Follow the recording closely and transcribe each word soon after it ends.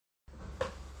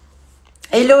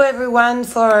Hello everyone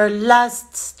for our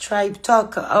last tribe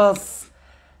talk of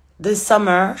the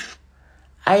summer.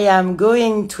 I am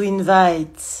going to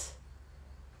invite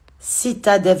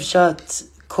Sita Devjot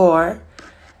Kaur,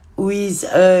 who is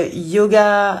a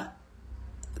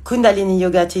Kundalini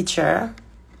Yoga teacher.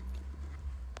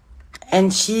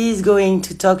 And she is going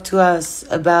to talk to us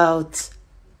about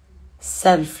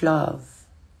self-love,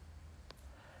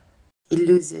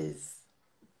 elusive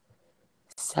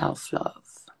self-love.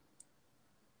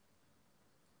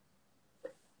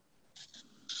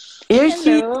 Here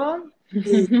she Hello.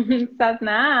 is.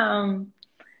 Satnam.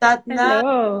 Satnam,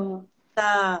 Hello.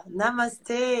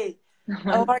 namaste.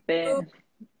 How are you? Namaste.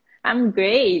 I'm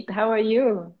great. How are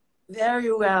you?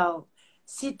 Very well.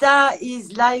 Sita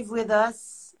is live with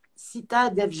us. Sita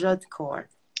Devjot Kaur.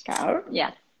 Kaur?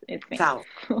 Yes, it's me. Kaur.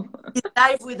 She's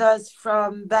live with us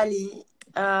from Bali.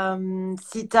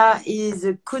 Sita is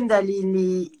a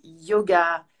Kundalini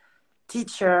Yoga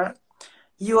teacher.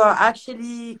 You are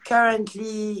actually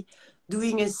currently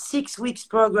doing a 6 weeks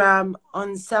program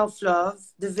on self-love,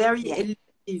 the very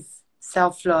elusive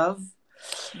self-love.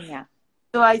 Yeah.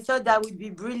 So I thought that would be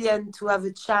brilliant to have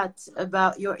a chat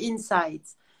about your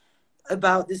insights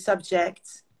about the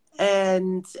subject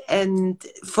and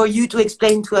for you to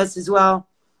explain to us as well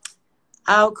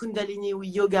how Kundalini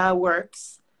Yoga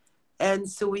works, and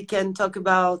so we can talk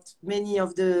about many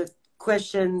of the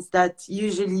questions that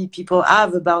usually people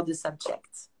have about the subject.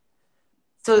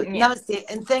 So namaste,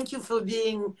 and thank you for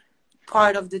being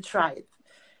part of the tribe.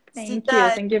 Thank Sita, you.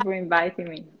 Thank you for inviting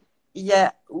me.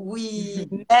 yeah, we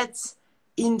met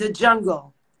in the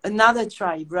jungle, another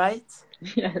tribe, right?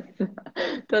 Yes.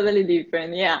 Totally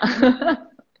different. Yeah.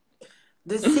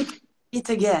 The sixth meet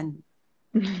again.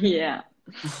 Yeah.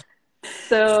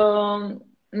 So,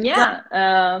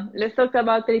 let's talk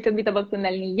about a little bit about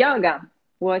Kundalini Yoga,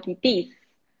 what it is.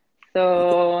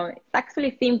 So it's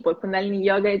actually simple. Kundalini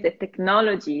Yoga is a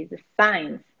technology, is a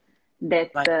science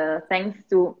that, thanks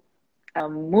to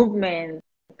movement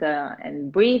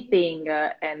and breathing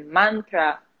and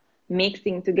mantra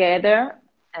mixing together,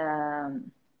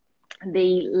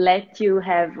 they let you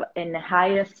have a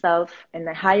higher self and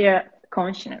a higher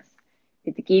consciousness.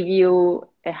 It gives you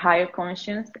a higher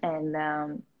conscience and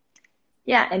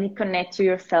and it connects to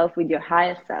yourself with your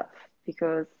higher self,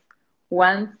 because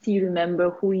once you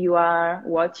remember who you are,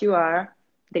 what you are,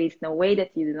 there is no way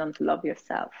that you don't love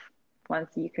yourself. Once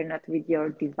you connect with your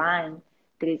divine,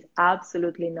 there is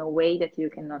absolutely no way that you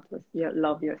cannot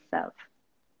love yourself.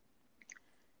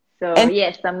 So And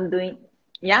yes, I'm doing.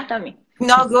 Yeah, tell me.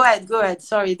 no, go ahead.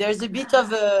 Sorry, there's a bit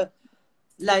of a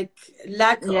lack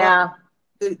of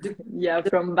yeah,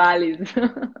 from Bali.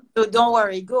 So don't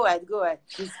worry, go ahead,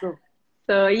 please go.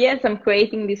 So yes, I'm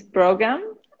creating this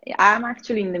program. I'm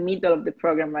actually in the middle of the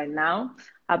program right now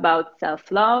about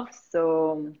self-love.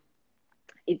 So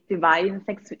it's divided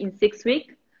in 6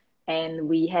 weeks, and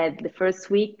we had the first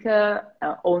week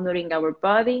honoring our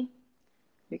body,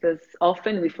 because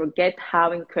often we forget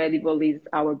how incredible is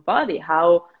our body,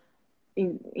 how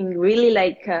in really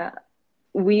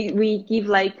we give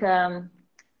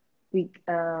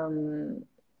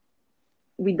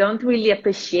we don't really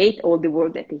appreciate all the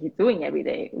work that he's doing every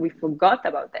day. We forgot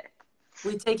about that.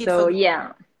 We take it So for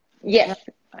yes,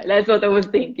 that's what I was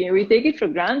thinking. We take it for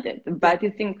granted, but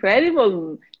it's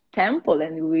incredible temple,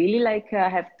 and we really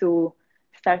have to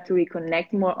start to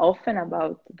reconnect more often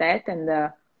about that and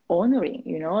honoring,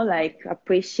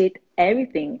 appreciate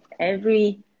everything,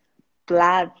 every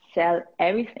blood cell,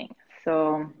 everything.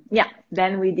 So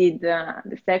then we did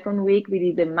the second week, we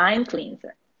did the mind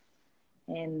cleanser,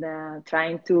 and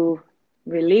trying to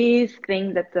release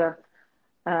things that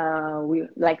we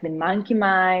like, the monkey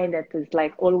mind that is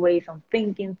like always on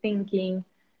thinking,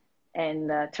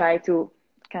 and try to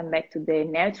come back to the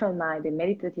natural mind, the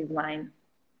meditative mind,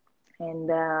 and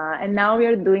now we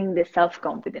are doing the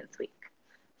self-confidence week.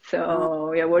 So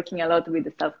we are working a lot with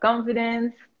the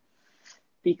self-confidence,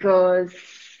 because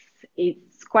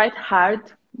it's quite hard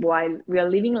while we are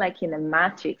living like in a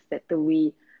matrix, that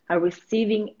we are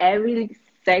receiving every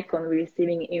second, we're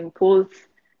receiving impulse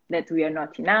that we are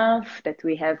not enough, that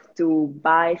we have to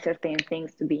buy certain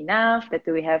things to be enough, that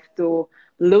we have to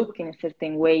look in a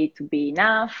certain way to be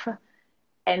enough.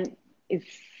 And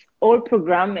it's all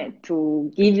programmed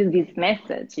to give you this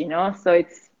message, so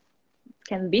it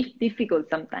can be difficult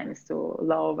sometimes to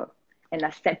love and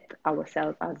accept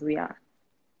ourselves as we are.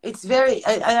 It's very,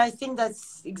 I think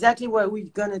that's exactly what we're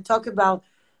going to talk about.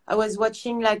 I was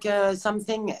watching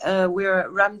something where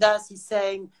Ramdas is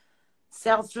saying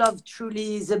self-love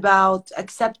truly is about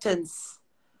acceptance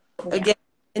again.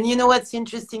 And you know what's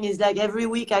interesting is every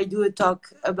week I do a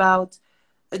talk about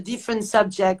a different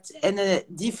subject and a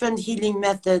different healing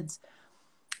method,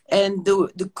 and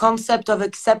the concept of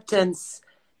acceptance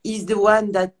is the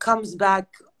one that comes back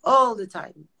all the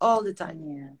time, all the time.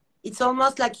 Yeah. It's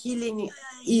almost like healing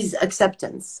is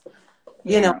acceptance,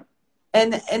 Yeah. you know.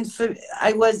 And for,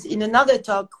 I was in another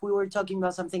talk, we were talking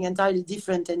about something entirely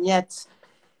different, and yet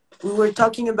we were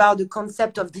talking about the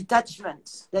concept of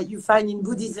detachment that you find in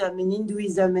Buddhism, in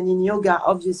Hinduism, and in yoga,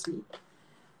 obviously.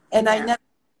 And I never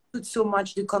understood so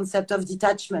much the concept of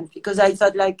detachment, because I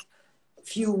thought, like,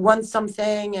 if you want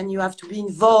something and you have to be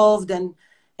involved, and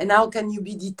how can you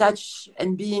be detached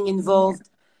and being involved?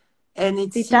 And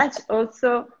it's detach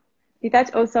also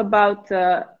about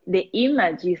the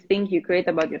image you think you create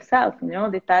about yourself, you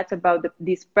know, detach about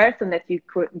this person that you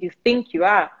think you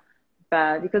are.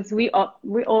 But because we all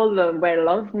wear a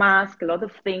lot of masks, a lot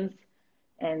of things,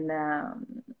 and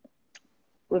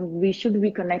we should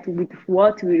reconnect with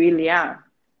what we really are,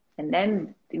 and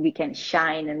then we can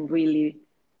shine and really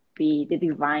be the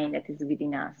divine that is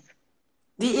within us.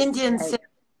 The Indian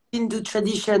Hindu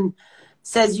tradition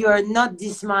says you are not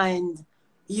this mind,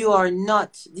 you are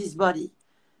not this body.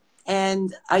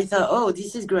 And I thought, oh,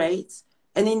 this is great.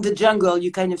 And in the jungle,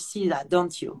 you kind of see that,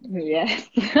 don't you? Yes,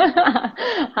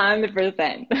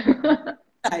 100%.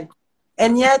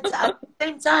 And yet, at the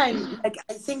same time, like,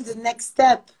 I think the next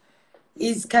step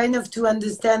is kind of to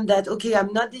understand that, okay,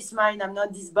 I'm not this mind, I'm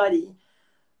not this body.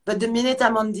 But the minute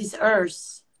I'm on this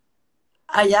earth,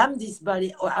 I am this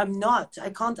body, or I'm not. I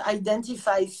can't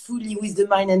identify fully with the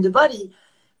mind and the body,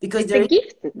 because it's a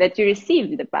gift that you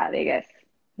received, the body, I guess,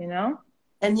 you know?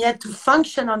 And yet, to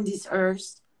function on this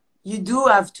earth, you do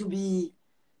have to be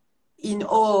in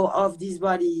awe of this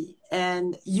body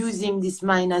and using this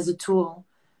mind as a tool.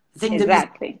 I think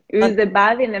exactly. Use the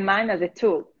body and the mind as a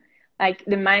tool. Like,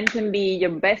 the mind can be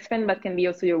your best friend, but can be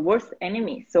also your worst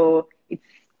enemy. So it's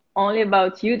only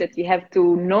about you, that you have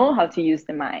to know how to use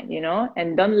the mind, you know,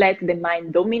 and don't let the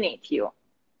mind dominate you.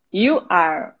 You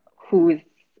are who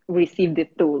received the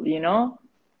tool, you know.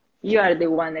 You are the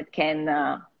one that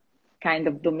can kind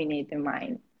of dominate the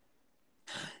mind.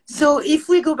 So if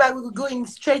we go back, we're going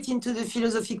straight into the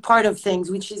philosophic part of things,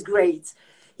 which is great.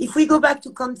 If we go back to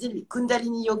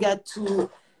Kundalini Yoga,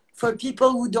 for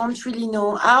people who don't really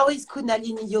know, how is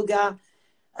Kundalini Yoga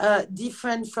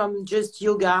different from just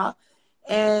yoga?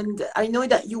 And I know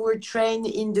that you were trained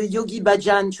in the Yogi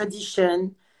Bhajan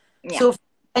tradition. Yeah. So,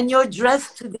 and you're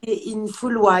dressed today in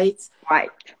full white.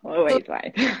 White, always so,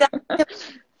 white.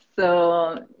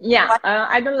 So yeah,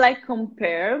 I don't like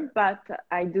compare, but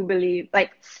I do believe,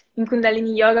 like, in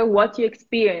Kundalini Yoga, what you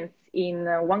experience in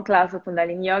one class of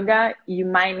Kundalini Yoga, you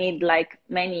might need like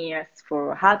many years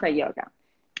for Hatha Yoga.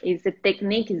 It's a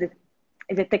technique,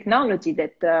 it's a technology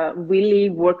that really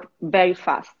works very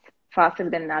fast, faster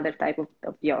than other type of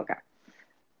yoga.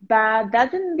 But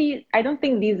I don't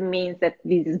think this means that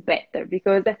this is better,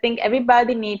 because I think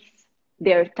everybody needs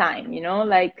their time, you know,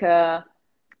 like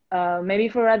maybe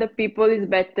for other people it's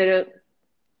better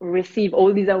receive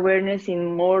all this awareness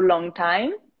in more long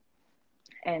time,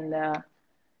 and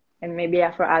maybe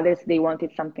for others they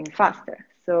wanted something faster.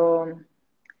 So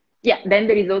yeah, then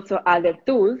there is also other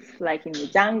tools like in the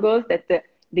jungles that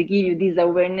they give you this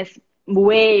awareness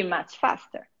way much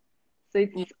faster. So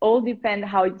it's all depend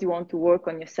how you want to work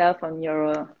on yourself, on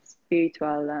your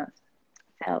spiritual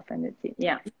self, and that's it.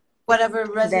 Yeah, whatever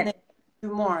resonates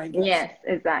you more, I guess. Yes,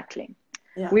 exactly.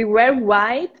 Yeah. We wear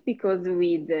white because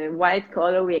with the white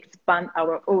color we expand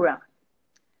our aura.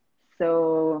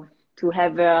 So to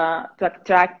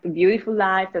attract beautiful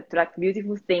light, to attract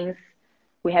beautiful things,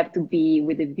 we have to be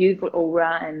with a beautiful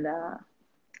aura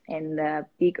and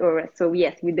big aura. So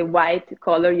yes, with the white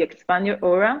color you expand your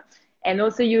aura, and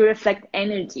also you reflect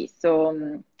energy.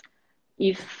 So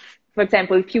if, for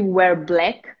example, if you wear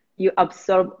black, you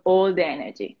absorb all the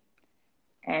energy.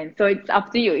 And so it's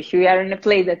up to you. If you are in a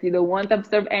place that you don't want to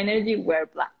absorb energy, wear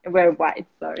white.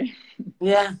 Sorry.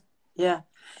 Yeah, yeah.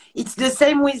 It's the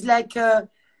same with like.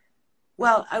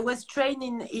 Well, I was trained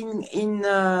in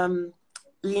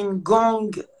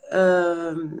Gong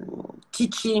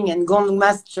teaching and Gong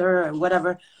master and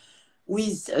whatever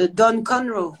with Don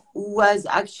Conroe, who was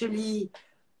actually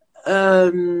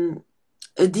a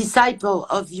disciple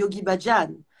of Yogi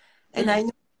Bhajan, and I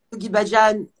know Yogi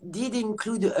Bhajan did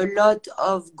include a lot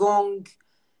of Gong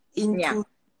into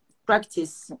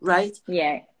practice, right?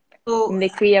 Yeah. So in the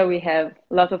Kriya, we have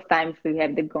a lot of times we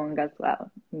have the Gong as well,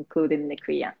 included in the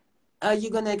Kriya.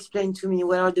 You're going to explain to me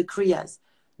what are the Kriyas.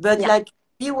 But like,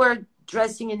 we were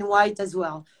dressing in white as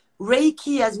well.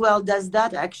 Reiki as well does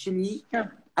that, actually. Yeah.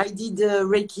 I did a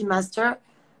Reiki master.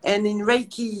 And in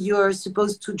Reiki, you're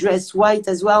supposed to dress white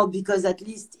as well, because at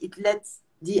least it lets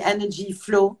the energy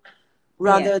flow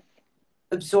rather Yes.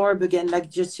 than absorb again, like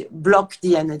just block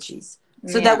the energies.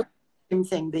 So that was Yeah. the same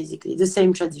thing, basically, the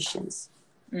same traditions.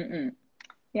 Mm-mm.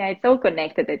 Yeah, it's all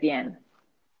connected at the end.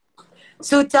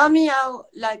 So tell me how,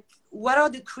 like, what are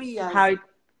the How kriyas it,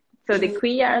 so the in?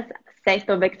 Kriya set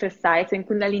of exercise. So in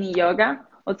Kundalini Yoga,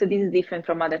 also this is different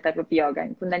from other type of yoga.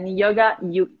 In Kundalini Yoga,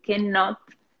 you cannot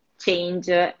change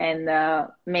and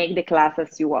make the class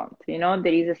as you want. You know,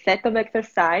 there is a set of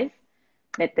exercise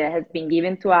that has been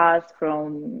given to us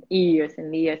from years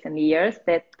and years and years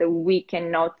that we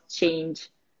cannot change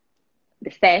the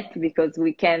set because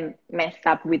we can mess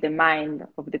up with the mind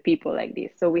of the people like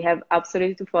this. So we have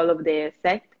absolutely to follow the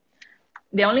set.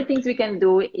 The only things we can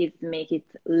do is make it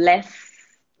less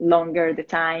longer the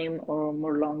time or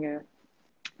more longer.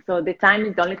 So the time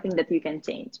is the only thing that you can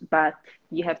change, but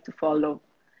you have to follow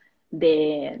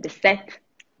the set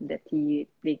that they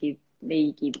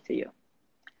give to you.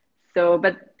 So,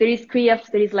 but there is kriyas,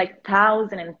 there is like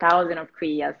thousand and thousand of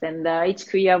kriyas, and each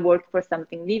kriya works for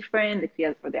something different. The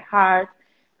kriya for the heart,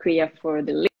 kriya for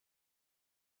the liver.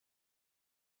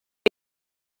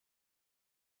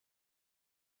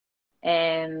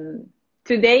 And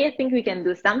today, I think we can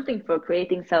do something for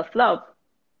creating self-love.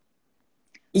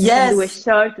 We can do a Yes,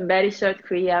 short, very short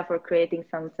kriya for creating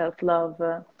some self-love.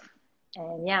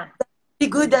 And yeah, be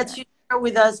good and that you share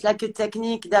with us like a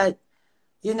technique that,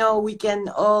 you know, we can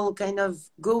all kind of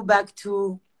go back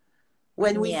to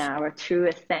when we yeah, our true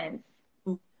essence.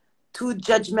 feel too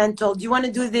judgmental. Do you want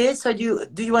to do this, or do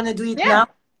you want to do it Yeah,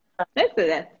 now? let's do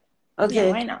that. Yeah,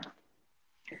 Okay. why not?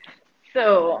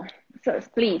 So, so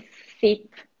please sit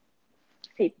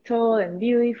tall and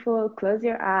beautiful. Close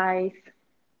your eyes.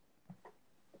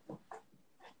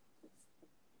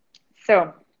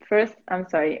 So first, I'm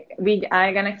sorry. We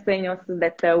are gonna explain also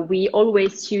that we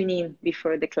always tune in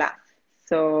before the class.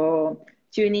 So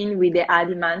tune in with the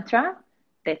Adi mantra,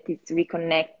 that is we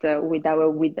connect with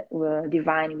our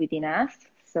divine within us.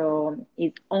 So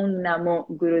it's Om Namo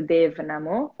Gurudev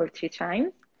Namo for 3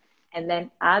 times, and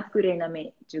then Ad Gure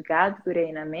Name, Jugat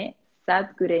Gure Name,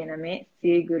 Sat Gure Name,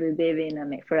 Sri Gurudeve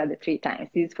Name for other 3 times.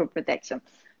 This is for protection.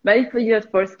 But if you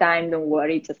just first time, don't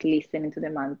worry, just listen to the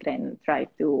mantra and try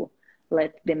to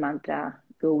let the mantra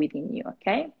go within you,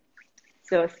 okay?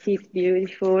 So sit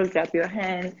beautiful, grab your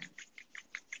hands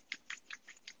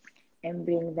and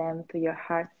bring them to your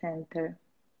heart center.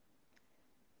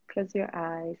 Close your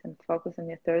eyes and focus on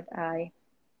your third eye.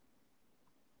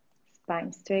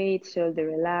 Spine straight, shoulder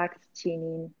relaxed, chin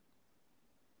in.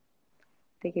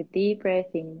 Take a deep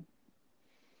breath in.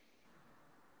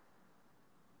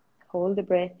 Hold the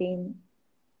breath in.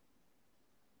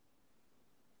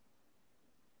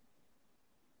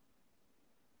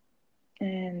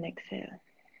 And exhale.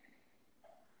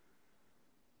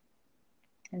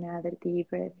 Another deep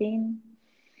breath in.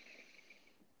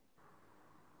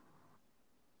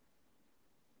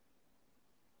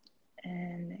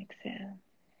 And exhale.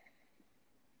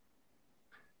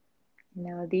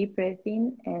 Now deep breath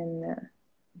in and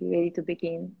be ready to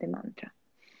begin the mantra.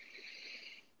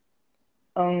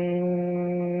 Om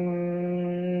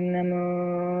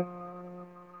Namo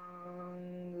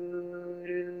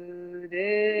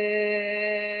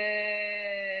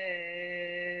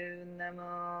Gurudev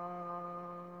Namo.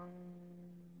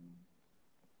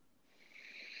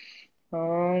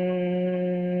 Om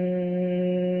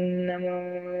Namo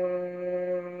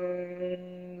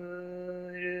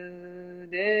Gurudev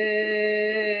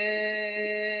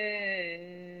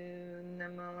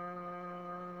Namo.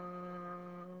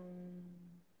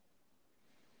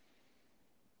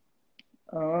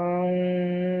 Om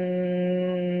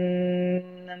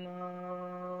Namo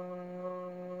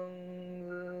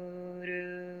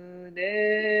Gurudev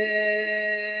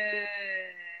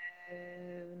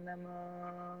Namo.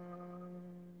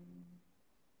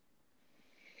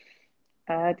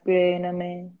 Adgure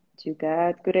Name,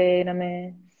 Jugat Gure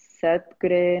Name, Sat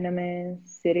Gure Name,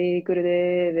 Sri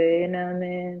Gurudeve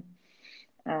Name.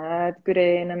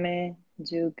 Adgure Name,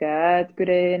 Jugat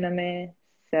Gure Name,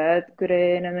 Sat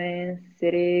Gure Name,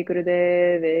 Sri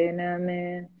Gurudeve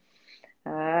Name.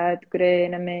 Adgure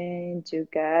Name,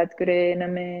 Jugat Gure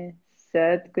Name,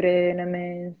 Sat Gure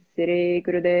Name, Sri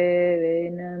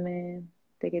Gurudeve Name.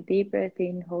 Take a deep breath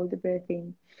in, hold the breath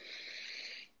in.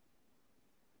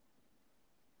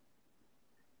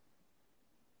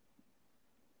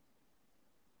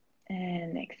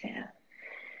 And exhale.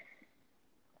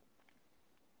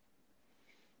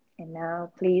 And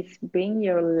now please bring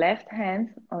your left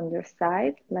hand on your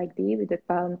side like this with the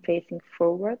palm facing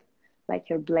forward, like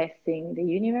you're blessing the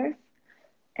universe.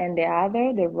 And the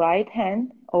other, the right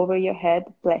hand over your head,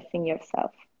 blessing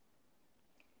yourself.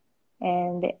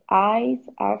 And the eyes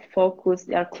are focused,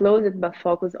 they are closed but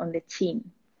focused on the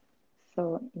chin.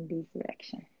 So in this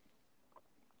direction.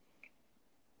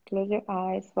 Close your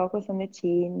eyes, focus on the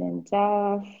chin, and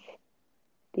just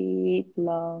deep,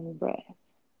 long breath.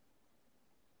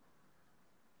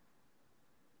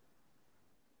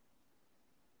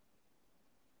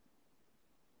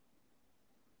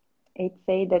 It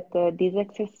says that this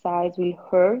exercise will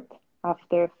hurt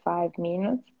after 5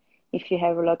 minutes if you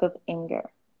have a lot of anger,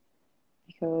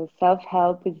 because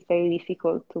self-help is very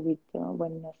difficult with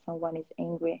when someone is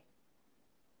angry.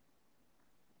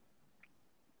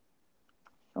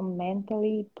 So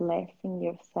mentally blessing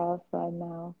yourself right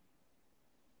now.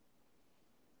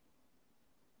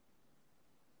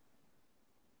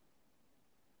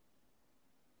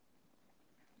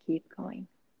 Keep going.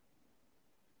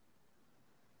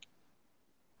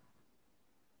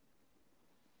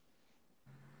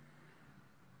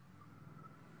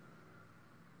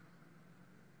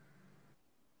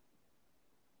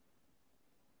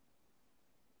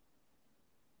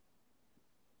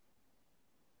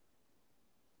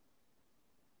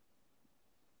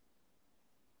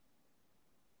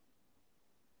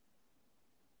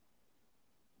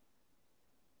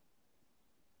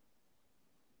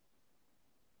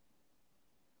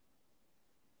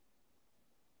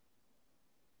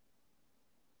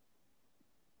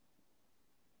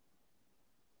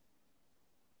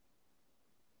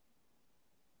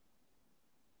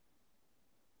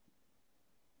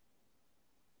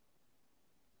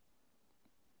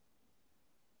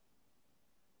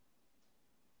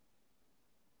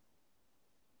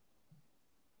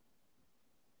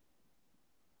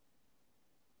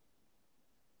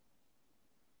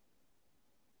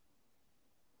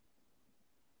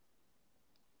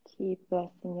 Keep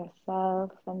blessing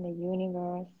yourself and the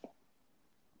universe.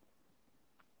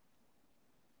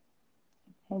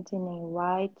 Imagining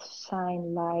white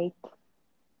shine light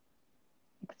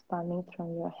expanding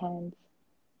from your hands.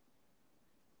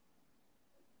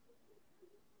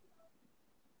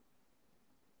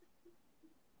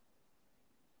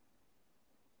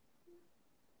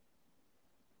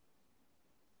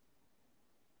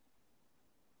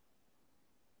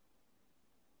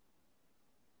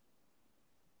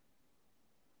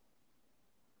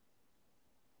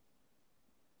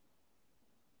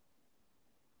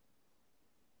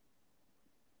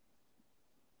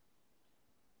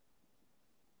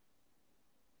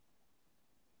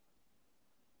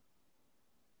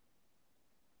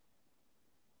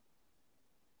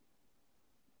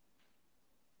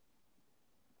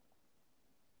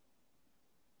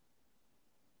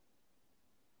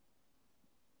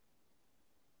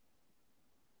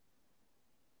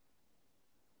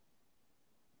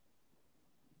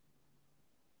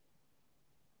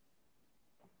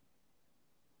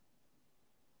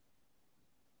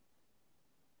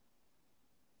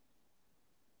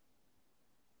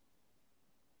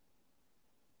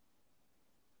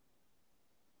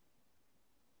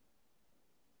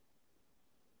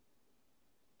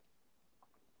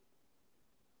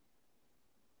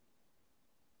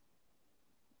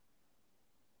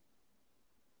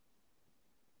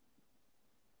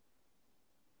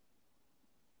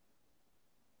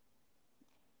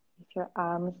 If your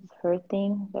arms is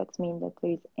hurting, that means that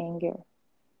there is anger.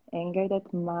 Anger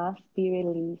that must be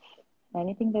released.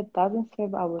 Anything that doesn't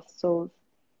serve our souls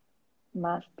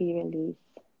must be released.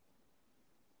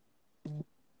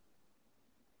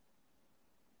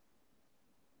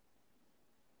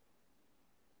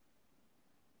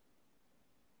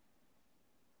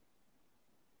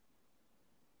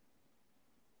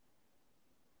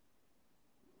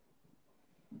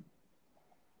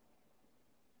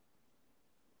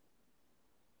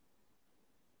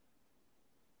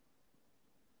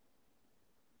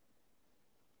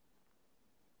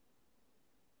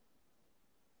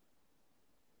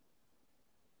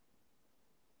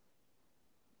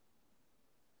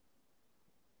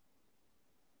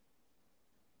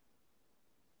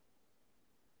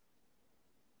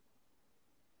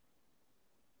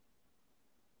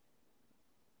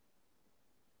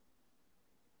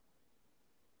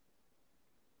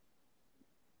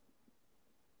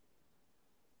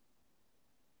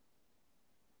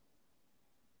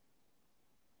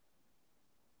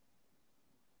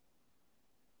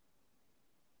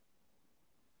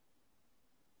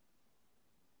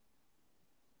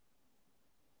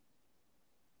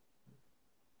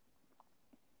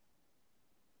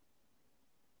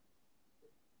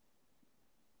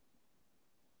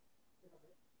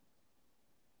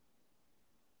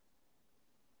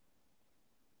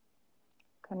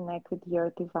 Connect with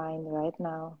your divine right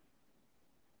now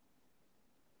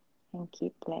and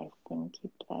keep blessing,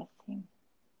 keep blessing.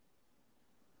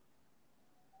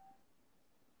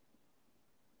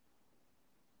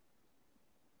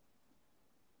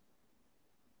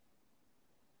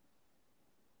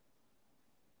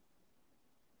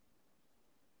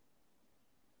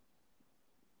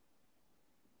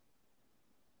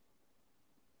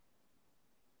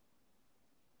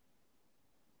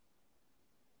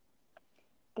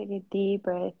 Take a deep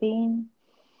breath in.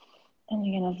 And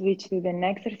you're going to switch to the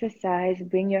next exercise.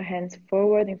 Bring your hands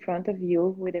forward in front of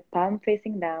you with the palm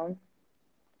facing down.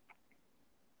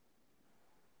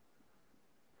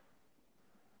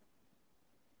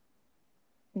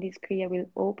 This Kriya will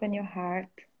open your heart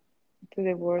to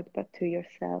the world, but to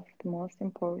yourself, the most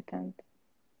important.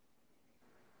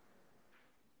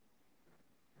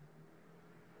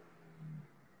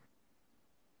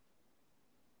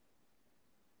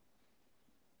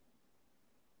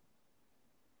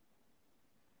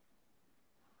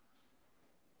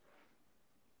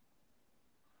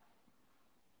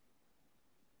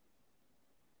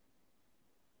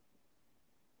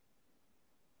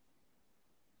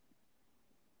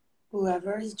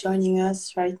 Whoever is joining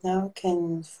us right now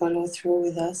can follow through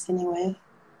with us anyway.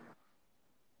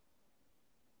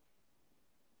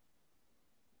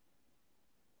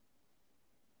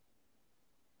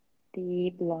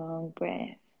 Deep, long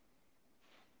breath.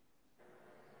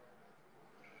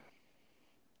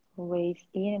 Always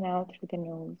in and out through the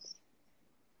nose.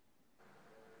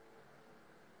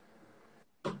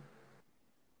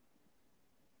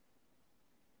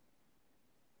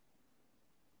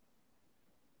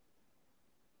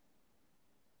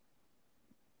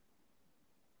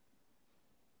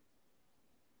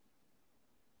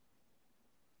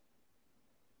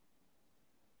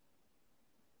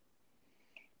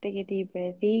 Take a deep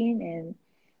breath in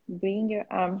and bring your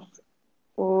arms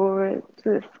forward to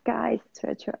the sky.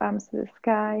 Stretch your arms to the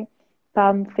sky,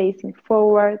 palm facing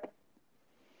forward.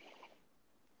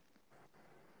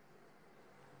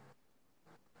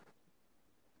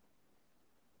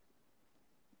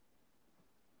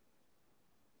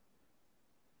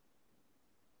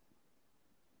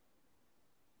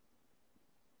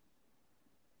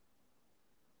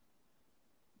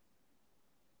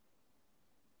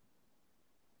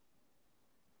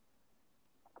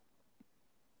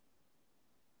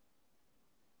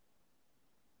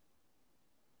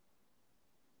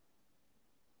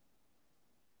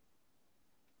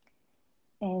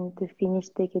 And to finish,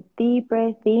 take a deep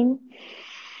breath in.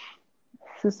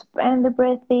 Suspend the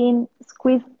breath in.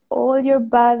 Squeeze all your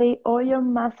body, all your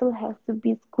muscle has to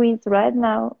be squeezed right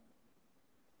now.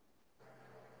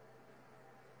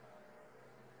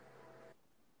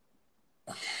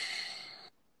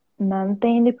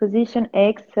 Maintain the position.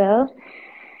 Exhale.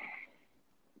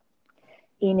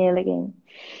 Inhale again.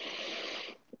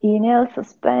 Inhale,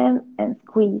 suspend, and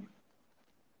squeeze.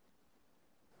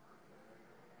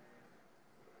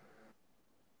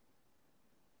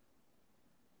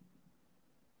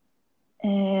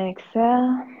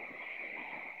 Exhale.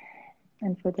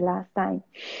 And for the last time.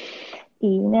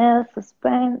 Inhale,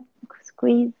 suspend,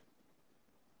 squeeze.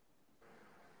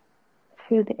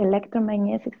 Feel the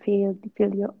electromagnetic field,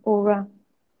 feel your aura.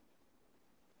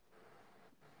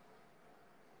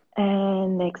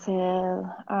 And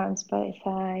exhale, arms by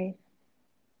side.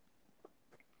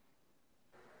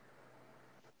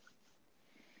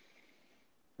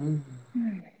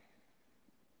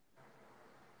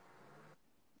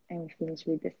 And we finish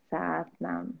with the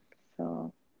Satnam.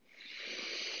 So,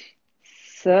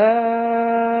 Satnam.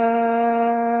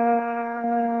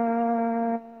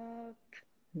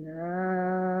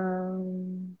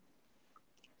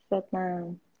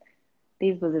 Satnam.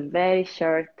 This was a very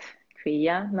short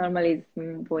Kriya. Normally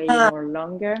it's way more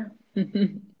longer.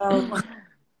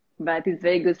 But it's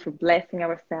very good for blessing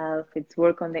ourselves. It's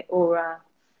work on the aura.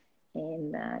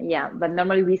 And yeah, but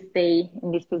normally we stay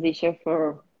in this position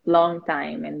for a long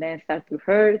time and then start to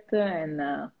hurt. And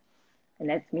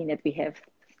that means that we have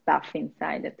stuff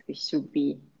inside that we should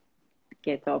be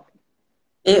get off.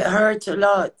 It hurt a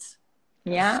lot.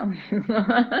 Yeah.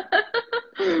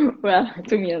 Well,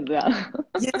 to me as well.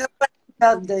 You know what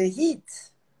about the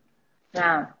heat?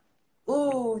 Yeah.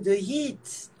 Oh, the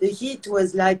heat. The heat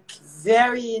was like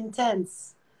very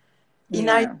intense. In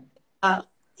Ayurveda,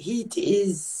 heat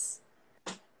is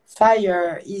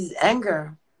fire, is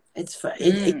anger. It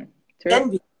can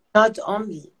be, not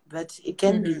only, but it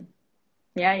can be.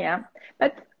 Yeah.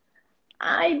 But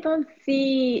I don't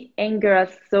see anger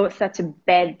as such a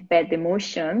bad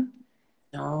emotion.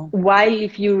 No. While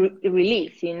if you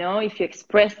release, if you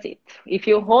express it, if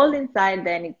you hold inside,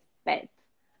 then it's bad.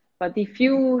 But if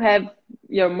you have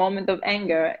your moment of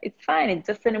anger, it's fine. It's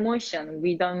just an emotion.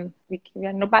 We are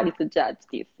nobody to judge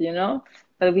this,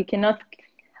 but we cannot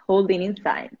hold it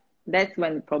inside. That's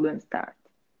when the problem starts.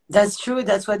 That's true.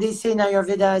 That's what they say in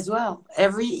Ayurveda as well.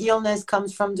 Every illness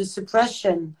comes from the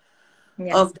suppression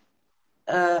of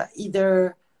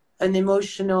either an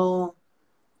emotional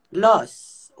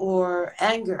loss or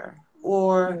anger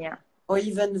or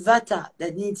even vata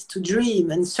that needs to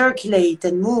dream and circulate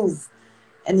and move.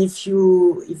 And if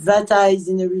Vata is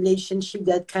in a relationship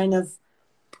that kind of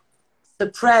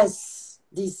suppress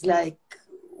this like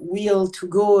wheel to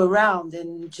go around,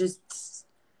 and just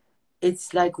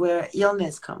it's like where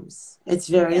illness comes. It's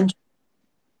very Yeah. interesting.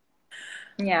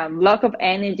 Yeah, block of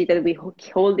energy that we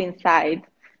hold inside,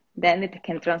 then it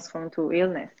can transform to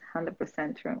illness.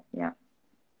 100% true. Yeah.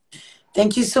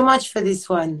 Thank you so much for this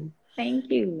one. Thank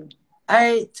you.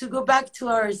 To go back to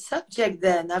our subject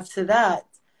then after that.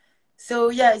 So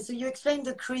yeah, so you explained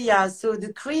the Kriya. So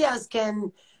the Kriyas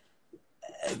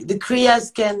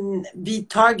can be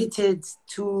targeted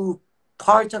to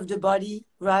part of the body,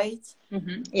 right?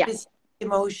 Yeah. Specific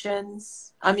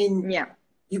emotions. I mean, Yeah.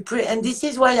 and this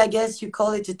is why I guess you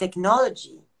call it a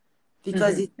technology,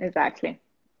 because it Exactly.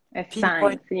 A pinpoint.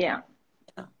 science. Yeah.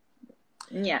 Yeah.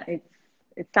 Yeah.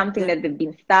 It's something that they've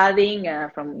been studying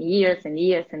from years and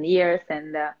years and years,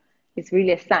 and it's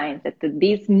really a science that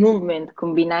this movement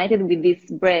combined with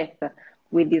this breath,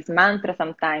 with this mantra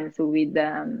sometimes, with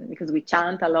because we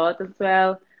chant a lot as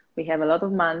well, we have a lot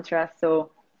of mantras,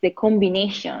 so the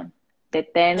combination that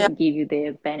Yeah, then give you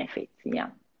the benefits.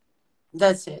 Yeah.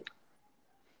 that's it.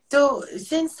 So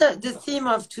since the theme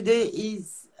of today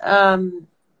is to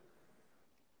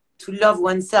love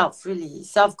oneself, really,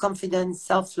 self-confidence,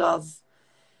 self-love.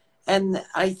 And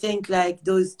I think like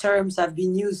those terms have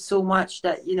been used so much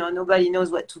that, nobody knows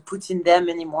what to put in them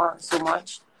anymore so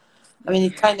much. I mean,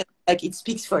 it kind of like it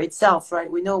speaks for itself, right?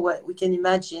 We know what we can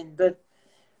imagine, but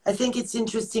I think it's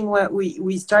interesting where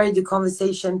we started the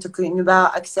conversation talking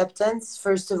about acceptance,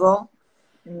 first of all.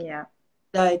 Yeah.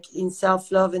 Like in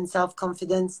self-love and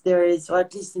self-confidence, there is, or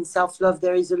at least in self-love,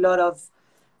 there is a lot of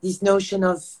this notion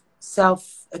of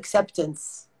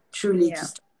self-acceptance, truly, to Yeah.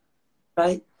 start,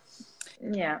 right?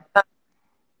 Yeah.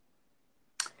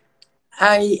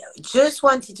 I just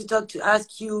wanted to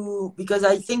ask you, because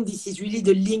I think this is really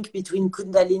the link between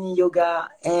Kundalini Yoga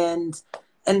and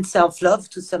self-love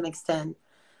to some extent.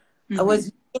 I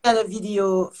was looking at a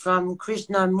video from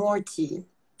Krishnamurti,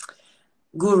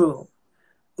 Guru,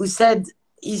 who said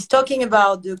he's talking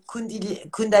about the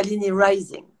Kundalini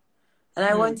Rising. And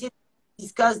I wanted to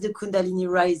discuss the Kundalini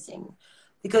Rising,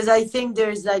 because I think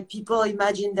there's like people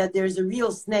imagine that there's a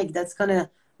real snake that's gonna,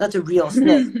 not a real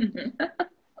snake,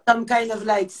 some kind of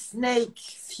like snake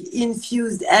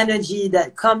infused energy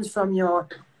that comes from your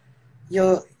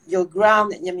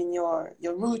ground, I mean your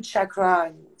root chakra,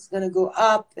 and it's gonna go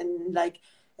up,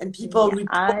 and people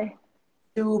report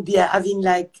to be having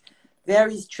like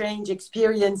very strange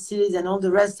experiences and all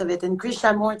the rest of it. And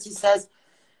Krishnamurti says,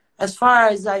 as far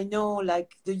as I know,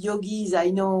 like the yogis I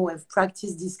know have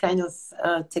practiced this kind of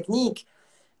technique,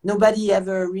 nobody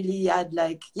ever really had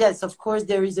like, yes, of course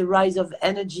there is a rise of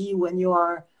energy when you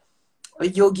are a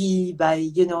yogi by,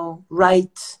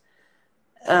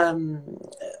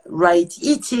 right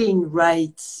eating,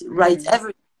 right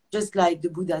everything, just like the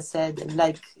Buddha said, and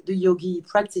like the yogi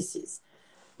practices,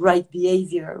 right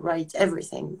behavior, right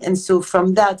everything. And so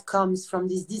from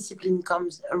this discipline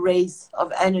comes a raise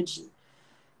of energy.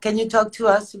 Can you talk to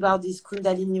us about this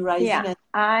Kundalini Rising?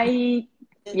 I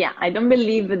don't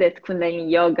believe that Kundalini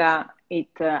Yoga is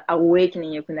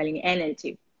awakening your Kundalini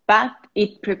energy, but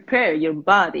it prepares your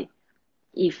body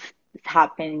if it's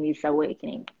happening, this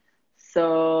awakening.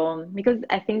 So, because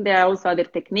I think there are also other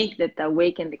techniques that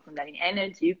awaken the Kundalini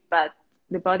energy, but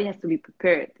the body has to be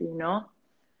prepared,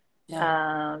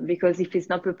 Yeah. because if it's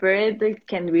not prepared, it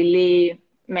can really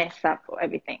mess up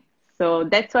everything. So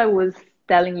that's why I was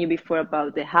telling you before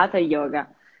about the Hatha Yoga,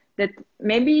 that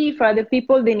maybe for other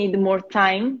people, they need more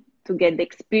time to get the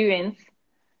experience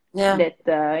that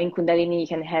in Kundalini you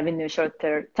can have in a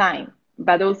shorter time.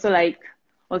 But also with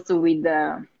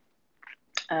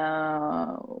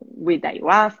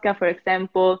ayahuasca, for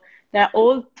example, there are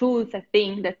all tools, I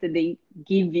think, that they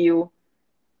give you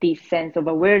this sense of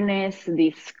awareness,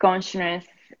 this consciousness,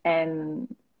 and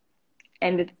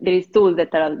there is tools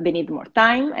that they need more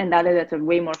time, and others that are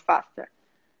way more faster.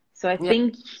 So I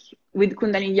think with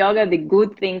Kundalini Yoga, the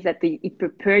good things that it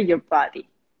prepares your body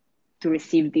to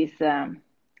receive this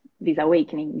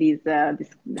awakening, this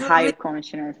higher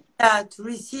consciousness. Yeah, to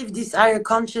receive this higher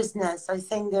consciousness, I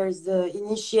think there's the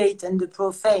initiate and the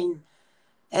profane,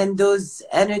 and those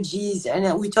energies,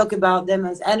 and we talk about them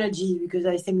as energy because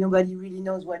I think nobody really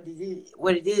knows what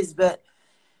it is, but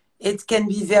it can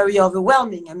be very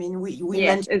overwhelming. I mean, we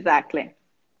mentioned exactly.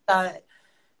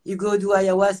 You go do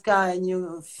ayahuasca and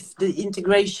the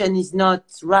integration is not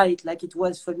right, like it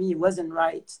was for me. It wasn't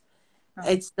right.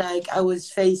 It's like I was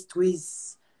faced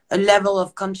with a level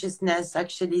of consciousness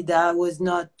actually that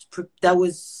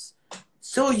was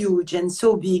so huge and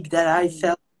so big that I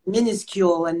felt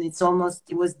minuscule, and it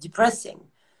was depressing.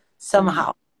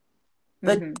 somehow.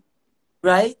 But Mm-hmm.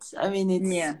 right? I mean, it's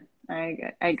Yeah,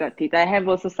 I got it. I have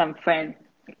also some friend,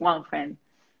 one friend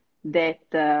that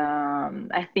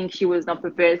I think she was not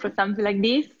prepared for something like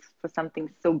this, for something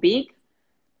so big.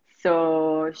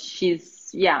 So she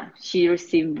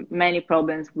received many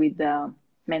problems with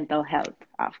mental health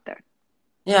after,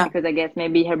 yeah, because I guess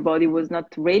maybe her body was not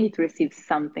ready to receive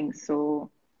something so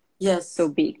yes.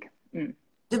 big. Mm.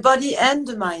 The body and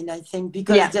the mind, I think,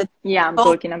 because Yeah, that yeah, I'm oh,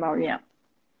 talking about, yeah,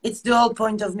 it's the whole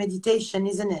point of meditation,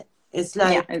 isn't it? It's yeah,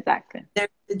 like exactly. there's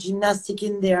the gymnastic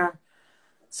in there.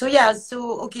 So yeah,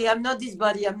 so okay, I'm not this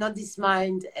body, I'm not this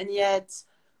mind, and yet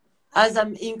as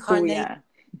I'm Who we incarnated are.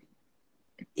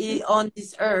 on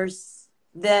this earth,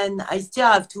 then I still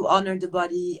have to honor the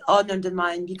body, honor the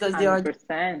mind, because they are,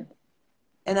 100%.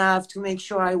 and I have to make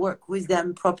sure I work with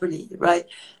them properly, right?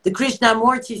 The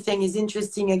Krishnamurti thing is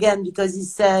interesting again because he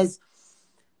says,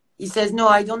 no,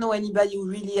 I don't know anybody who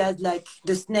really has like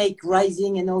the snake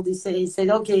rising and all this. He said,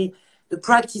 okay, the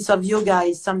practice of yoga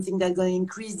is something that's going to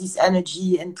increase this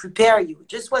energy and prepare you.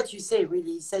 Just what you say,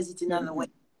 really. He says it another way.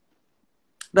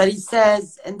 Mm-hmm. But he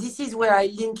says, and this is where I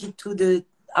link it to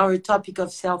our topic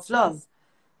of self-love.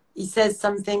 He says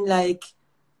something like,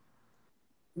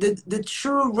 the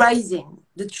true rising,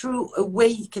 the true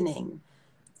awakening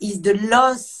is the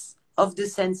loss of the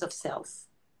sense of self.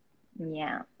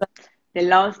 Yeah. The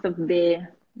loss of the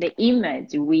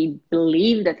image we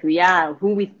believe that we are,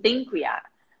 who we think we are,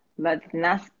 but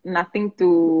nothing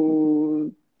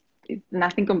to it's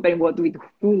nothing compared what we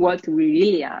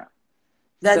really are.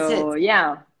 That's So it.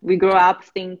 yeah, we grow up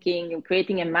thinking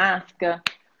creating a mask,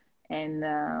 and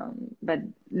but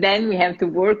then we have to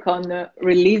work on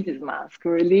release this mask,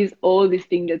 release all these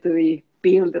things that we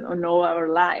build on all our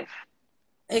life.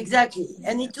 Exactly.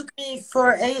 And it took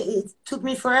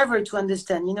me forever to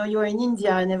understand. You know, you're in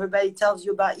India and everybody tells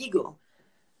you about ego.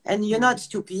 And you're not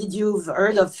stupid. You've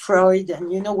heard of Freud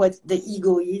and you know what the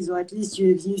ego is, or at least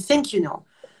you think you know.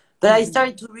 But I Mm-hmm.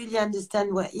 started to really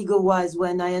understand what ego was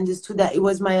when I understood that it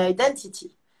was my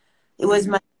identity. It was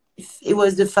Mm-hmm. my life. It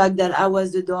was the fact that I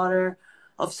was the daughter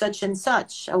of such and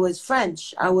such. I was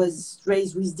French. I was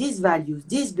raised with these values,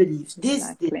 these beliefs,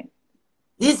 Exactly.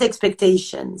 these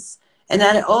expectations. And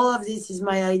that all of this is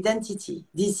my identity.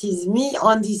 This is me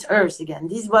on this earth again.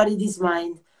 This body, this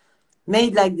mind,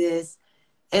 made like this.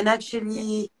 And Yeah.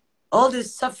 actually all the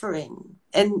suffering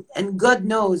and God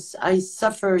knows I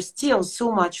suffer still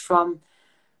so much from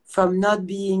not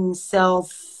being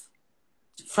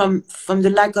from the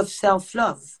lack of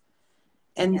self-love.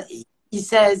 And Yeah. he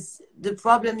says the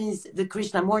problem is the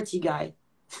Krishnamurti guy.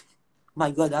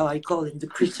 My God, how I call him the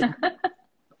Christian.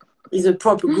 He's a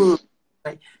proper guru,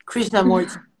 right?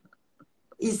 Krishnamurti.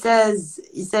 He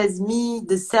says me,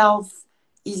 the self,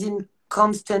 is in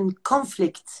constant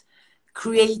conflict,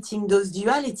 creating those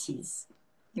dualities.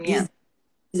 Yeah.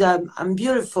 These I'm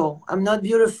beautiful, I'm not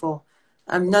beautiful,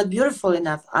 I'm not beautiful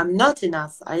enough, I'm not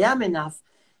enough, I am enough.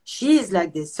 She is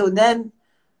like this. So then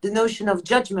the notion of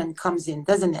judgment comes in,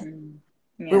 doesn't it? Mm.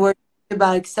 We Yeah. were talking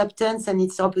about acceptance, and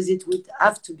its opposite would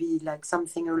have to be like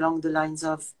something along the lines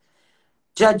of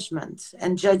judgment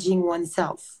and judging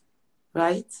oneself,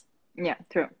 right? Yeah.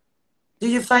 True. Do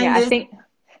you Yeah. find I this? think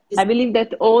I believe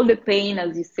that all the pain,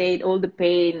 as you said, all the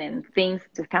pain and things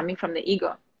are coming from the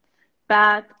ego.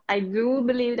 But I do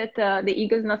believe that the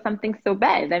ego is not something so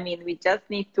bad. I mean, we just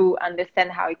need to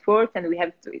understand how it works, and we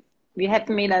have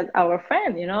to make it as our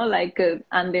friend, like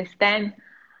understand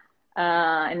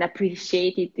and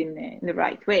appreciate it in the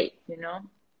right way.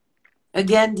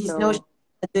 Again, this notion So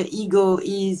that the ego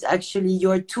is actually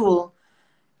your tool.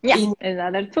 yeah, In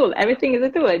another tool. Everything is a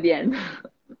tool at the end.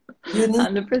 you need,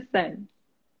 100%.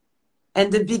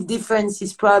 and the big difference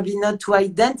is probably not to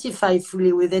identify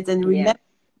fully with it and Yes. remember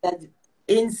that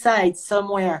inside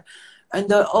somewhere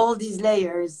under all these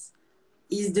layers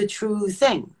is the true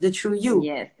thing, the true you.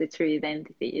 Yes, the true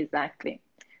identity, exactly.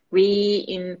 We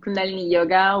in Kundalini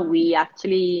Yoga, we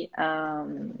actually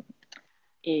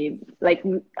like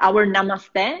our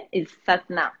namaste is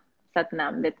satnam.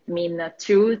 Satnam. That means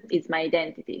truth is my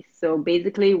identity. So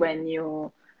basically, when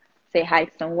you say hi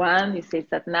to someone, you say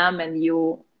satnam, and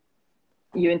you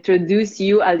introduce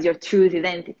you as your true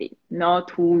identity,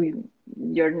 not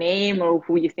your name or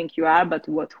who you think you are, but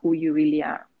who you really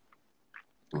are.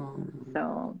 Mm.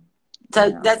 So So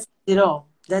yeah. that's it all,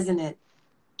 doesn't it?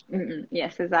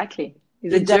 Yes, exactly.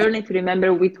 It's a It does. journey to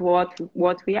remember with what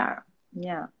we are.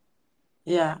 Yeah.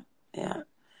 Yeah, yeah.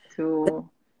 To It's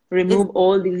remove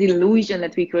all this illusion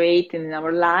that we create in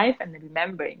our life and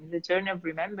remembering. It's a journey of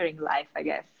remembering life, I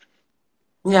guess.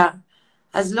 yeah.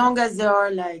 As long as there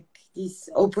are like these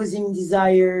opposing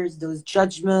desires, those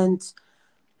judgments,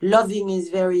 loving is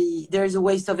very, there's a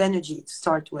waste of energy to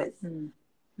start with.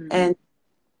 Mm-hmm.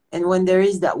 And when there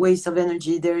is that waste of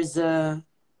energy, there's a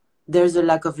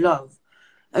lack of love.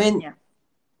 I mean, Yeah.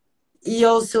 he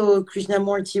also,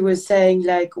 Krishnamurti was saying,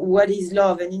 like, what is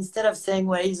love? And instead of saying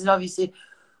what is love, you say,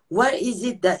 what is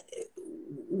it that,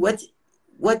 what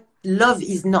love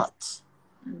is not?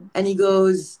 And he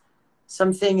goes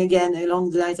something again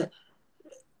along the lines of,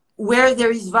 where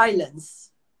there is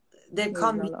violence, there There's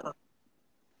can't no be love. love.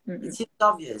 Mm-mm. It's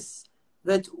obvious,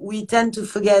 but we tend to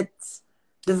forget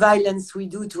the violence we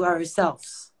do to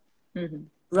ourselves, Mm-hmm.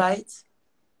 right?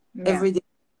 Yeah. Every day,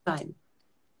 time.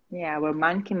 Yeah, we're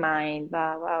monkey mind.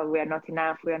 Well, we are not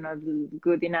enough. We are not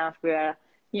good enough. We are,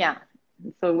 yeah,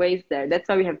 it's always there. That's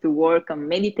why we have to work on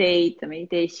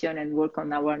meditation, and work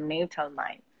on our neutral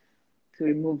mind to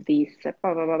remove this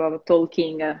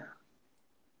talking.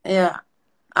 Yeah.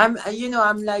 I'm,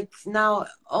 I'm like now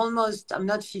almost, I'm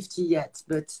not 50 yet,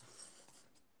 but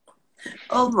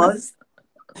almost.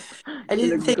 I You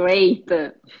didn't look think. great.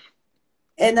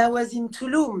 And I was in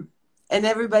Tulum, and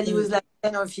everybody was like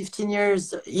 10 or 15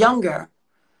 years younger.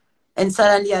 And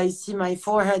suddenly I see my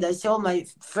forehead. I see all my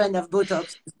friends have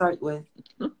Botox to start with.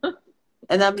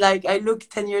 And I'm like, I look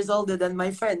 10 years older than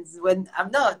my friends when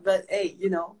I'm not, but hey,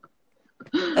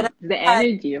 And The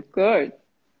energy, of course.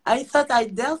 I thought I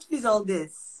dealt with all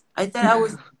this. I thought I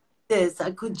was this.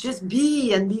 I could just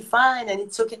be and be fine and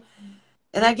it's okay.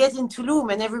 And I get in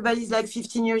Tulum and everybody's like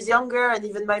 15 years younger, and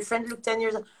even my friend looked 10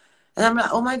 years. And I'm like,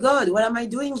 oh my God, what am I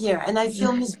doing here? And I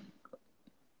feel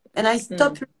and I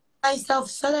stop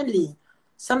myself suddenly.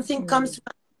 Something comes to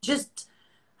just,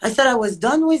 I thought I was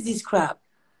done with this crap.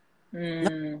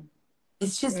 No,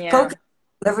 it's just Yeah. poke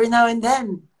every now and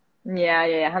then. Yeah,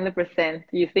 100%.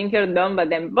 You think you're done, but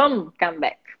then boom, come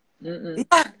back. Yeah.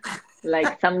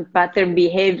 Like some pattern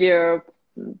behavior,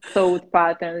 thought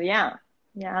patterns. Yeah,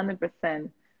 100%.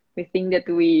 We think that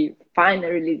we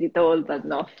finally release it all, but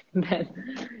no. Then,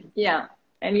 yeah.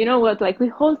 And you know what? Like we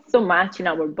hold so much in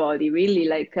our body, really.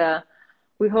 Like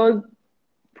we hold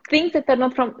things that are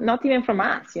not even from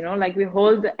us. Like we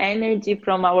hold energy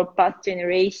from our past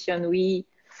generation.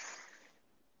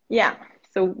 Yeah,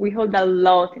 so we hold a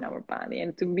lot in our body,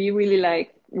 and to be really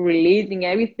like releasing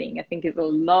everything, I think is a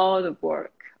lot of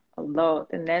work, a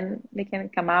lot, and then they can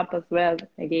come up as well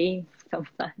again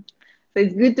sometimes. So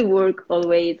it's good to work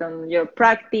always on your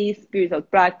practice, spiritual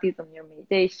practice, on your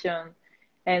meditation,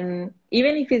 and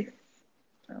even if it's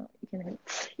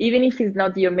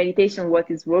not your meditation, what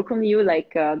is work on you,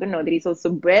 like I don't know, there is also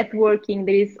breath working,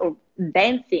 there is or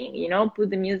dancing, put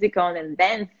the music on and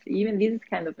dance. Even this is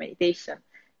kind of meditation.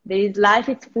 There is life,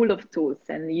 it's full of tools,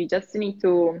 and you just need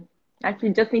to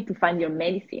find your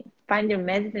medicine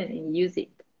and use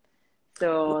it.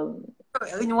 So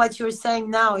In what you're saying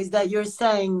now is that you're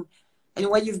saying, and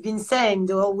what you've been saying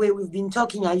the whole way we've been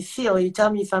talking, I feel, you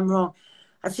tell me if I'm wrong,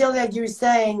 I feel like you're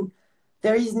saying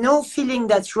there is no feeling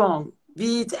that's wrong,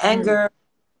 be it anger,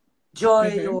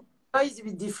 joy, or joy is a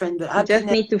bit different, but you just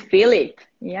happiness. need to feel it.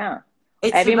 Yeah.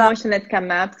 It's Every about, emotion that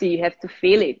comes up, so you have to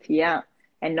feel it. Yeah.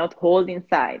 And not hold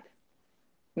inside.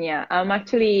 Yeah, I'm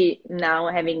actually now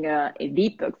having a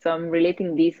detox, so I'm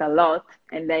relating this a lot,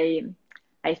 and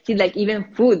I feel like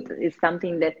even food is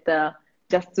something that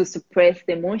just to suppress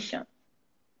the emotion,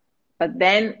 but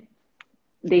then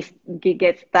they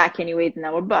get stuck anyways in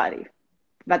our body.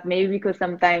 But maybe because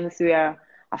sometimes we are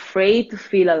afraid to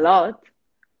feel a lot,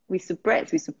 we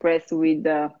suppress with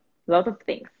a lot of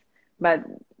things. But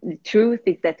the truth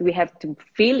is that we have to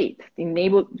feel it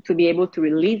to be able to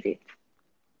release it.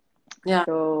 yeah.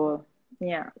 So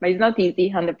yeah, but it's not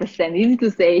easy, 100% easy to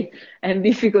say and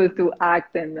difficult to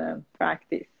act and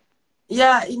practice.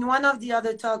 Yeah, in one of the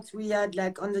other talks we had,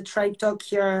 like on the tribe talk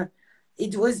here,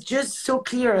 it was just so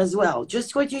clear as well.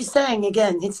 Just what you're saying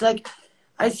again. It's like,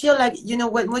 I feel like,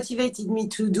 what motivated me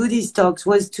to do these talks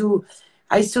was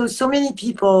I saw so many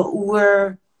people who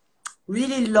were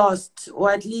really lost,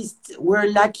 or at least were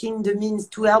lacking the means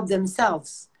to help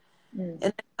themselves. And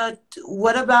I thought,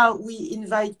 what about we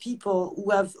invite people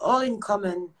who have all in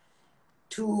common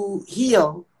to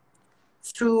heal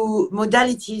through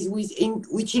modalities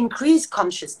which increase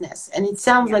consciousness? And it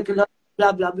sounds like a lot of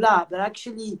blah, blah, blah, but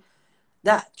actually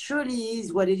that truly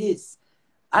is what it is.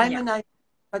 I'm an eye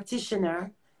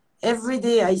practitioner. Every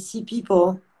day I see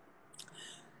people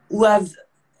who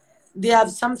they have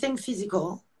something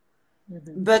physical,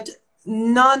 but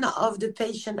none of the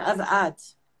patients I've had,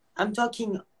 I'm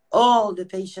talking all the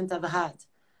patients I've had,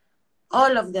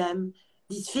 all of them,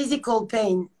 this physical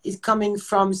pain is coming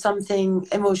from something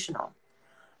emotional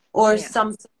or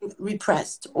something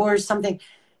repressed or something.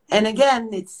 And again,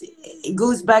 it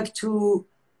goes back to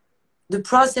the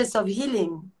process of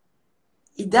healing,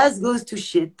 it does goes to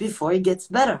shit before it gets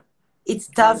better. It's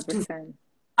tough 100%. to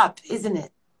up, isn't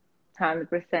it?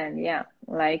 100%, yeah.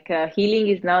 Like healing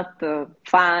is not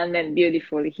fun and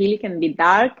beautiful. Healing can be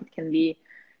dark. It can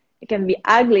be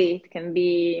ugly. It can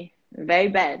be very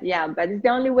bad. Yeah, but it's the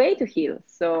only way to heal.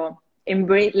 So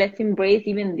let's embrace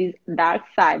even this dark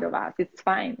side of us. It's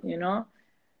fine, you know.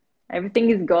 Everything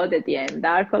is God at the end.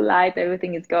 Dark or light,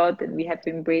 everything is God, and we have to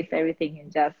embrace everything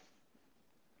and just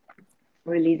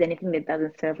release anything that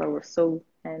doesn't serve our soul.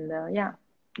 And yeah,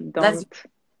 don't.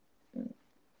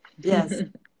 Yes.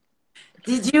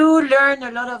 Did you learn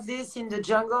a lot of this in the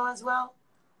jungle as well?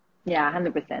 Yeah,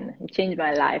 100%. It changed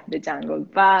my life, the jungle.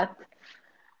 But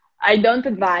I don't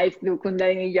advise do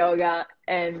Kundalini yoga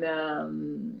and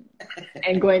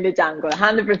go in the jungle.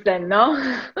 100% no.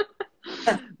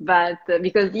 But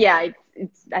because yeah,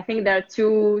 it's I think there are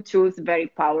two tools very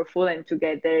powerful, and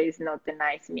together is not a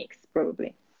nice mix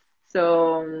probably.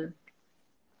 So,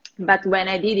 but when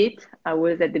I did it, I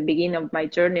was at the beginning of my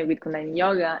journey with Kundalini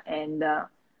yoga, and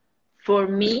for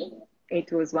me,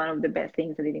 it was one of the best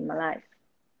things I did in my life.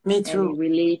 Me too. And it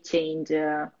really changed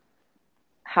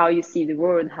how you see the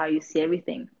world, how you see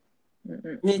everything.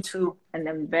 Me too. And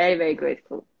I'm very, very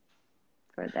grateful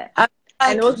for that. Like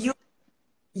and also,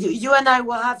 you and I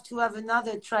will have to have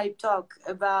another tribe talk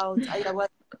about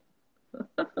ayahuasca.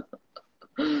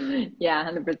 Yeah,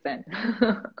 100%.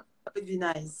 That would be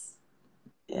nice.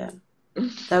 Yeah.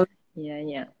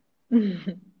 Yeah.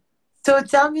 So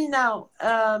tell me now,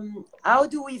 how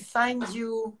do we find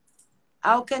you?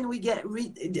 How can we get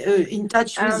in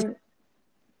touch with you?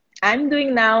 I'm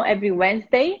doing now every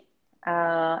Wednesday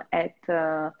at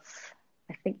I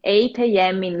think 8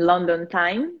 a.m. in London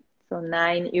time, so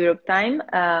 9 Europe time.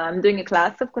 I'm doing a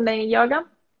class of Kundalini Yoga.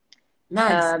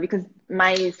 Nice. Because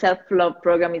my self-love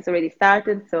program is already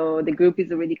started, so the group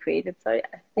is already created. So I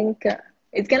think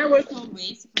it's gonna work both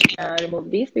ways. Remove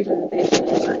this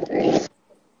because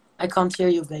I can't hear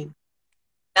you, babe.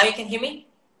 Now you can hear me?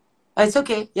 Oh, it's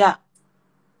okay. Yeah.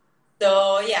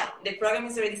 So yeah, the program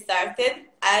is already started.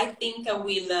 I think I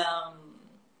will.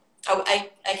 I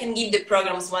can give the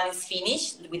programs when it's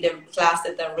finished with the class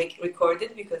that are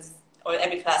recorded because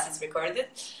every class is recorded.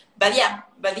 But yeah,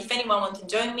 if anyone wants to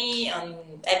join me on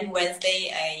every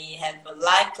Wednesday, I have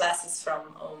live classes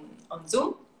on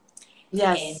Zoom.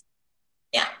 Yes. And,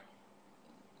 yeah.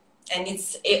 And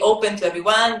it's open to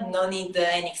everyone. No need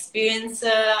any experience.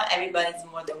 Everybody's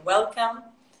more than welcome.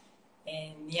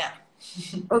 And yeah.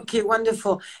 Okay,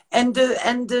 wonderful. And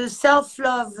the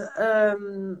self-love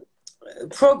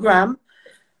program,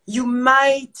 you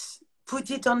might put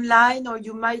it online, or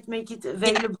you might make it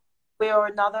available one way or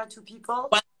another to people.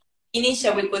 When finish,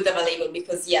 I will put available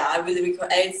because yeah, I will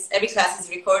record. Every class is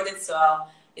recorded, so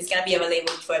it's gonna be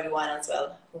available for everyone as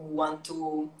well who want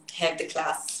to have the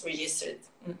class registered.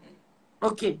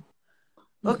 Okay.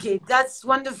 Okay, that's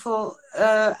wonderful.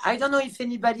 I don't know if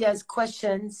anybody has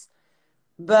questions,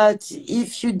 but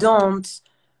if you don't,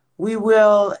 we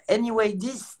will anyway.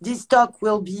 This talk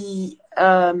will be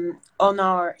on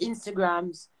our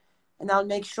Instagrams, and I'll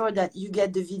make sure that you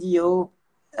get the video,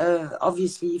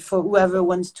 obviously, for whoever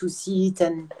wants to see it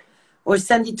or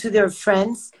send it to their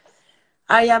friends.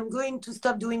 I am going to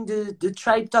stop doing the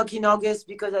tribe talk in August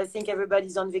because I think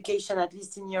everybody's on vacation, at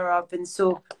least in Europe, and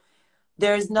so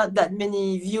there's not that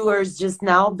many viewers just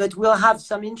now, but we'll have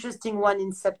some interesting one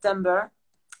in September.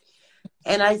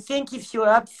 And I think if you're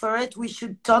up for it, we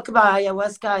should talk about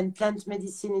ayahuasca and plant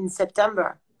medicine in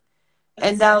September,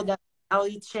 and how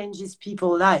it changes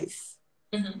people's life.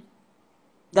 Mm-hmm.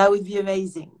 That would be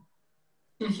amazing.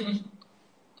 Is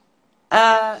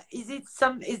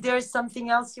there something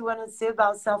else you want to say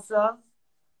about self-love?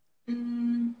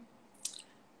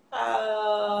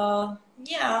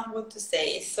 Yeah, what to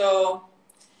say? So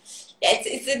yeah,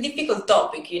 it's a difficult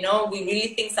topic, you know. We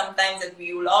really think sometimes that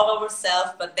we love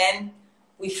ourselves, but then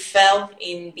we fell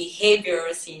in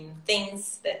behaviors, in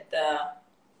things that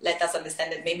let us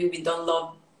understand that maybe we don't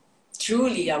love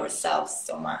truly ourselves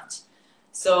so much.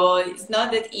 So it's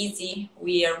not that easy.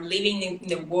 We are living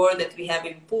in a world that we have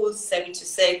impulse every 2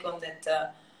 seconds,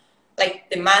 that like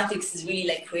the matrix is really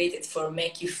like created for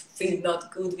make you feel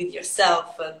not good with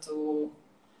yourself, to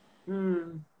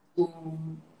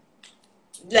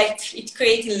like it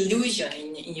creates illusion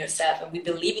in yourself, and we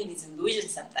believe in this illusion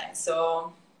sometimes.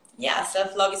 So yeah,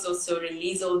 self-love is also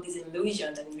release all these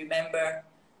illusions and remember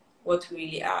what we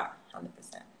really are. 100%.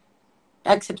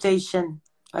 Acceptation.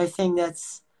 I think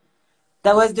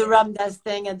that was the Ram Dass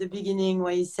thing at the beginning,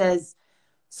 where he says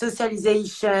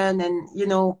socialization, and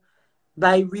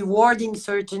by rewarding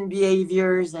certain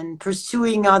behaviors and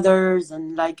pursuing others,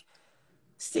 and like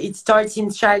it starts in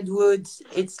childhood.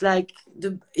 It's like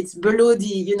it's below the,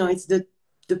 you know, it's the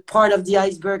part of the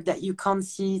iceberg that you can't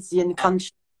see. It's the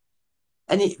unconscious,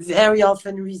 and it very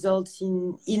often results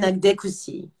in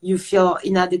inadequacy. You feel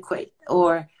inadequate,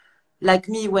 or like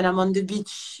me when I'm on the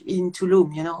beach in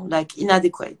Tulum, you know, like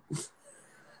inadequate.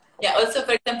 Yeah, also,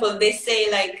 for example, they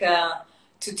say like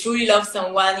to truly love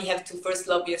someone, you have to first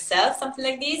love yourself, something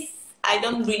like this. I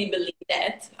don't really believe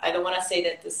that. I don't want to say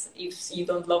that if you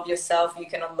don't love yourself, you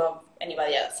cannot love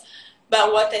anybody else.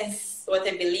 But what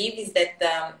I believe is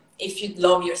that if you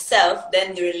love yourself,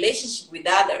 then the relationship with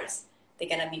others, they're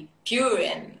going to be pure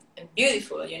and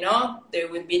beautiful, you know? There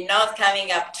will be not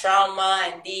coming up trauma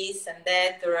and this and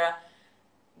that, or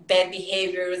bad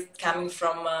behaviors coming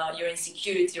from your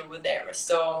insecurity or whatever.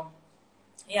 So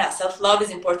yeah, self-love is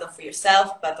important for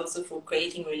yourself, but also for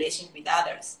creating relations with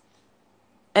others.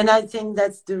 And I think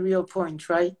that's the real point,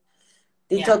 right?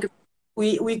 They Yeah. talk.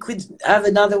 We could have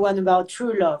another one about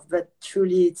true love, but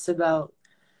truly it's about,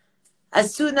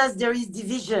 as soon as there is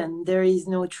division, there is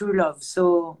no true love.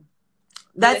 So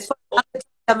that's what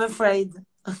I'm afraid.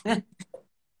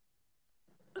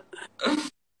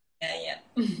 Yeah.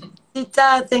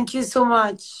 Sita, thank you so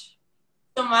much.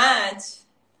 So much.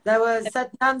 That was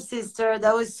Satnam, sister.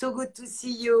 That was so good to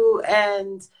see you,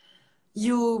 and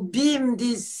you beam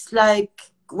this, like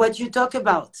what you talk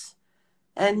about,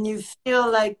 and you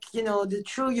feel like, you know, the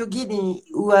true yogini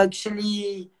who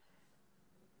actually,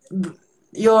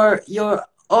 your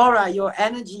aura, your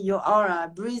energy, your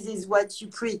aura breathes what you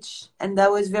preach, and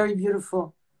that was very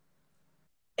beautiful.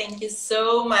 Thank you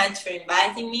so much for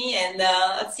inviting me, and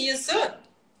I'll see you soon.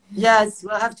 Yes,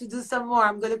 we'll have to do some more.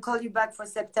 I'm going to call you back for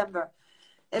September.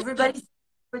 Everybody, thank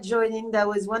you for joining. That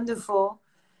was wonderful.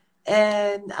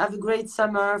 And have a great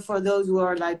summer for those who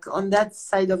are like on that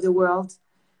side of the world.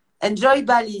 Enjoy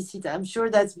Bali, Sita. I'm sure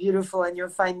that's beautiful and you're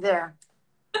fine there.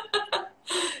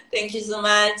 Thank you so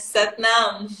much.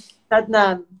 Satnam.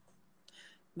 Satnam.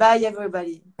 Bye,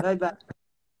 everybody. Bye-bye.